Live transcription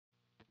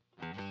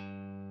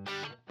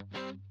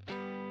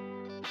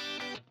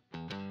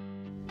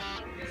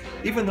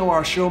Even though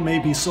our show may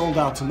be sold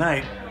out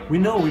tonight, we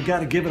know we've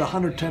got to give it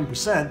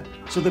 110%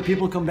 so that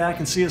people come back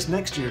and see us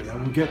next year, that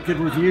we'll get good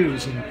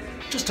reviews, and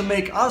just to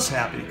make us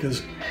happy,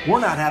 because we're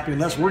not happy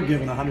unless we're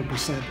giving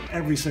 100%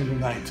 every single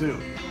night too.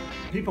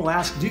 People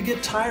ask, do you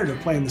get tired of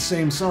playing the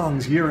same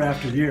songs year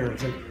after year?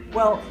 It's like,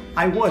 well,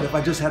 I would if I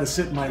just had to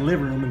sit in my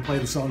living room and play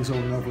the songs over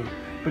and over.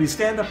 But you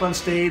stand up on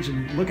stage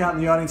and look out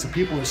in the audience and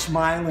people are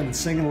smiling and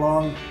singing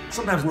along,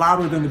 sometimes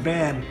louder than the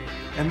band,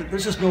 and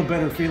there's just no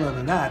better feeling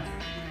than that.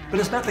 But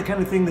it's not the kind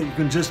of thing that you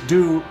can just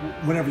do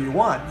whenever you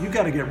want. You've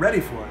got to get ready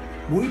for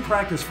it. We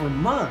practice for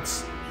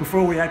months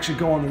before we actually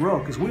go on the road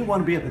because we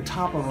want to be at the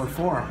top of our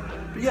form.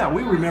 But yeah,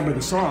 we remember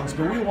the songs,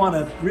 but we want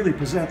to really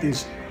present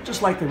these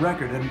just like the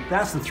record, and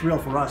that's the thrill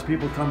for us.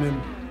 People come in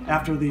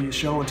after the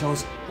show and tell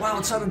us, wow,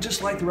 it sounded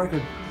just like the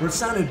record, or it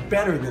sounded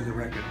better than the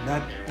record.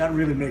 And that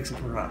really makes it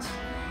for us.